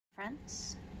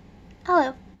friends.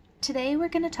 Hello. Today we're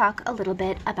going to talk a little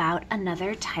bit about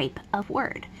another type of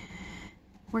word.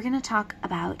 We're going to talk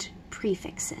about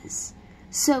prefixes.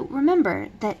 So remember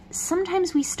that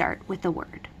sometimes we start with a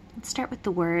word. Let's start with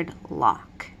the word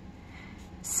lock.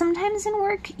 Sometimes in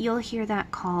work you'll hear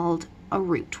that called a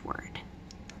root word.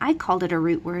 I called it a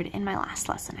root word in my last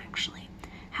lesson actually.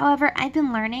 However, I've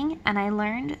been learning and I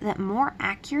learned that more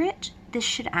accurate, this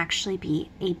should actually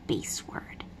be a base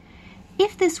word.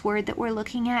 If this word that we're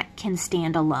looking at can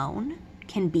stand alone,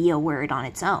 can be a word on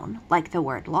its own, like the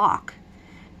word lock,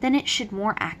 then it should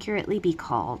more accurately be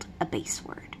called a base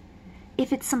word.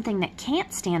 If it's something that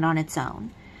can't stand on its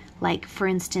own, like for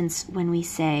instance when we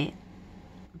say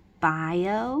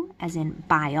bio, as in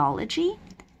biology,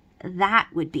 that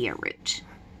would be a root.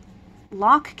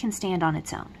 Lock can stand on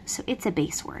its own, so it's a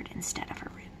base word instead of a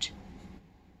root.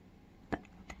 But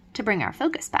to bring our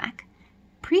focus back,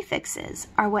 prefixes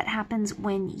are what happens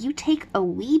when you take a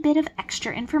wee bit of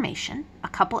extra information, a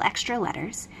couple extra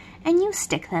letters, and you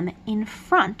stick them in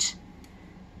front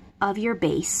of your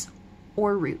base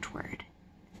or root word.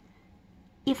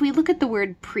 If we look at the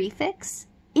word prefix,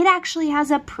 it actually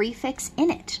has a prefix in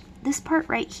it. This part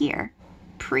right here,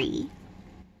 pre,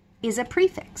 is a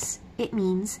prefix. It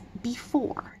means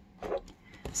before.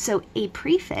 So a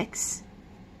prefix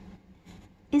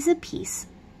is a piece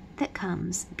that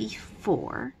comes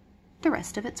before the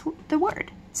rest of the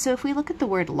word. So if we look at the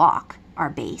word lock,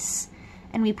 our base,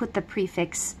 and we put the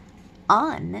prefix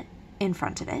un in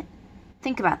front of it,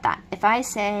 think about that. If I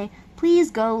say, please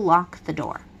go lock the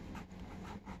door,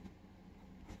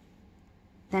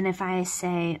 then if I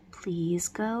say, please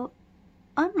go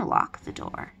unlock the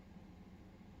door,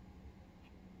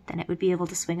 then it would be able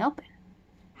to swing open.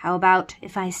 How about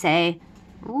if I say,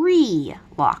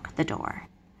 re-lock the door?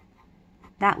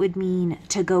 That would mean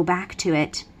to go back to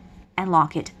it and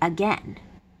lock it again.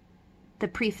 The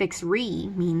prefix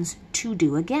re means to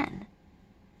do again.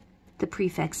 The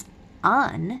prefix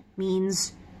un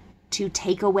means to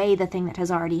take away the thing that has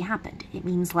already happened. It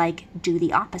means like do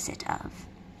the opposite of.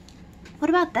 What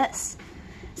about this?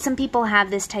 Some people have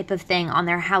this type of thing on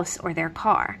their house or their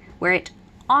car where it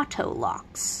auto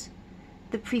locks.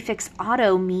 The prefix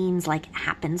auto means like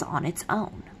happens on its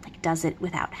own, like does it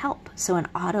without help. So an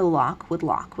auto lock would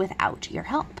lock without your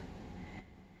help.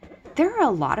 There are a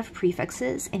lot of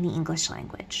prefixes in the English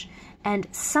language, and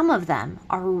some of them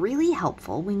are really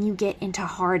helpful when you get into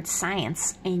hard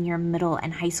science in your middle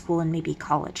and high school and maybe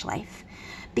college life,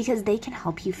 because they can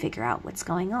help you figure out what's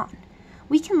going on.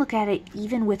 We can look at it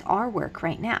even with our work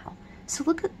right now. So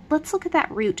let's look at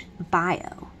that root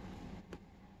bio.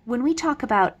 When we talk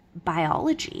about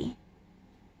biology,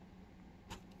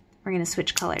 we're going to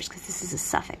switch colors because this is a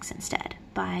suffix instead.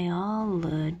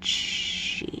 Biology.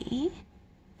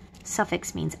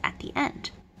 Suffix means at the end.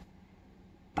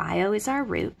 Bio is our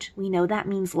root. We know that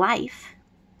means life.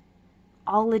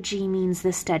 Ology means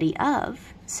the study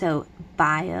of. So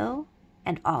bio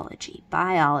and ology.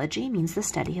 Biology means the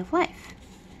study of life.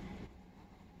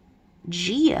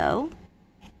 Geo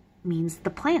means the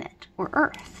planet or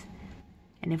Earth.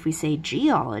 And if we say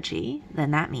geology,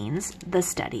 then that means the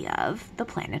study of the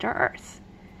planet or Earth.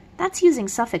 That's using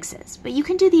suffixes, but you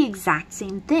can do the exact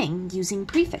same thing using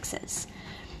prefixes.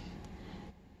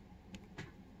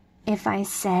 If I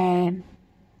say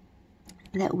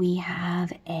that we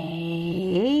have let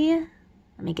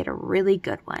me get a really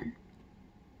good one.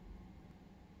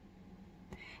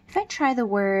 If I try the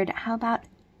word, how about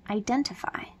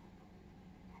identify?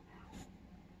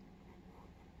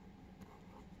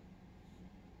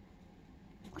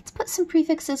 Let's put some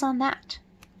prefixes on that.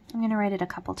 I'm going to write it a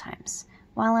couple times.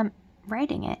 While I'm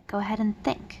writing it, go ahead and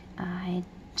think.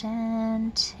 Identify.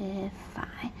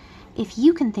 If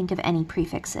you can think of any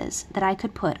prefixes that I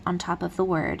could put on top of the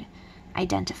word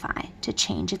identify to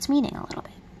change its meaning a little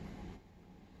bit.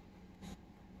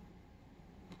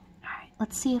 All right,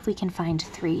 let's see if we can find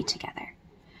 3 together.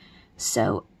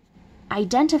 So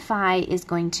identify is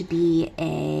going to be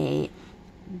a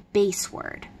base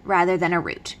word rather than a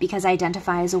root because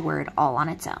identify is a word all on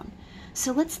its own.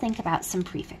 So let's think about some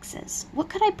prefixes. What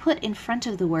could I put in front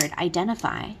of the word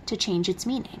identify to change its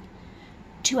meaning?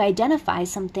 To identify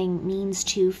something means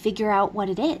to figure out what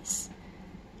it is.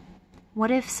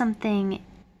 What if something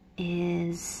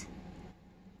is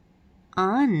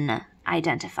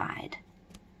unidentified?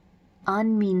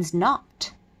 Un means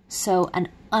not. So an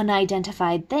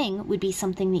unidentified thing would be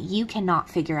something that you cannot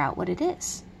figure out what it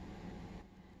is.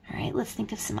 All right, let's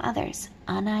think of some others.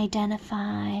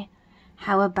 Unidentify.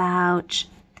 How about,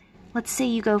 let's say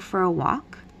you go for a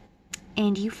walk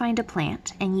and you find a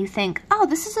plant and you think, oh,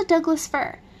 this is a Douglas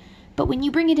fir. But when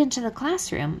you bring it into the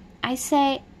classroom, I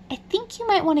say, I think you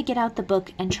might want to get out the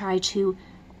book and try to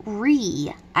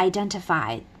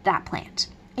re-identify that plant.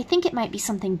 I think it might be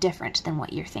something different than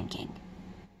what you're thinking.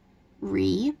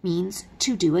 Re means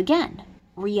to do again.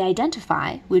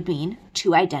 Re-identify would mean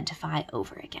to identify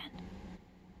over again.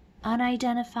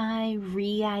 Unidentify,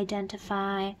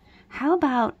 re-identify. How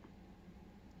about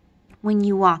when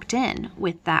you walked in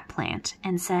with that plant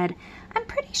and said, I'm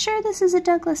pretty sure this is a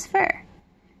Douglas fir.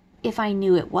 If I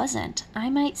knew it wasn't, I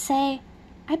might say,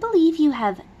 I believe you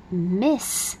have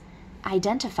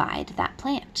misidentified that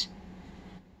plant.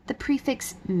 The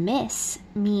prefix mis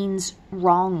means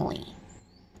wrongly.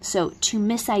 So to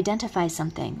misidentify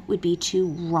something would be to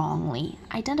wrongly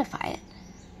identify it.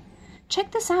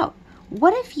 Check this out.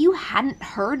 What if you hadn't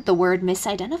heard the word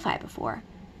misidentify before?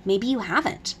 Maybe you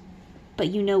haven't, but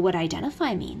you know what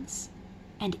identify means.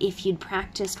 And if you'd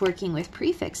practiced working with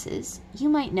prefixes, you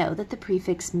might know that the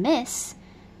prefix mis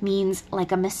means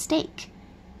like a mistake.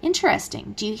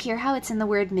 Interesting. Do you hear how it's in the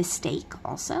word mistake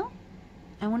also?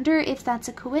 I wonder if that's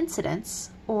a coincidence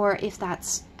or if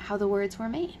that's how the words were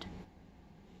made.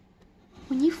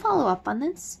 When you follow up on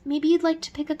this, maybe you'd like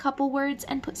to pick a couple words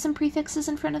and put some prefixes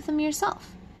in front of them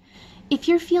yourself. If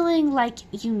you're feeling like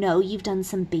you know you've done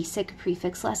some basic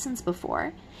prefix lessons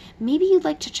before, maybe you'd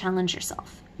like to challenge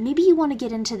yourself. Maybe you want to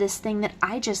get into this thing that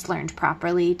I just learned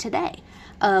properly today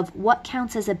of what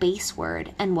counts as a base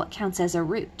word and what counts as a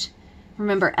root.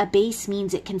 Remember, a base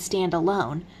means it can stand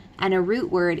alone, and a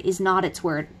root word is not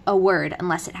a word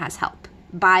unless it has help.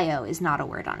 Bio is not a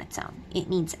word on its own. It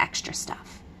means extra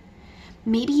stuff.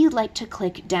 Maybe you'd like to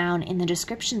click down in the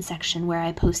description section where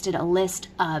I posted a list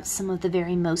of some of the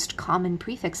very most common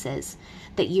prefixes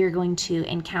that you're going to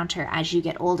encounter as you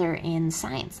get older in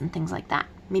science and things like that.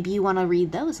 Maybe you want to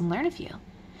read those and learn a few.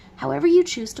 However you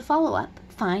choose to follow up,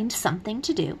 find something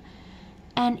to do.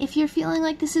 And if you're feeling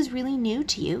like this is really new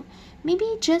to you, maybe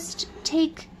just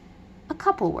take a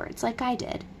couple words like I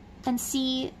did and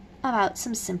see about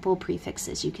some simple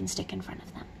prefixes you can stick in front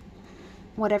of them.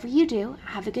 Whatever you do,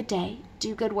 have a good day,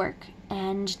 do good work,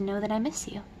 and know that I miss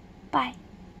you. Bye.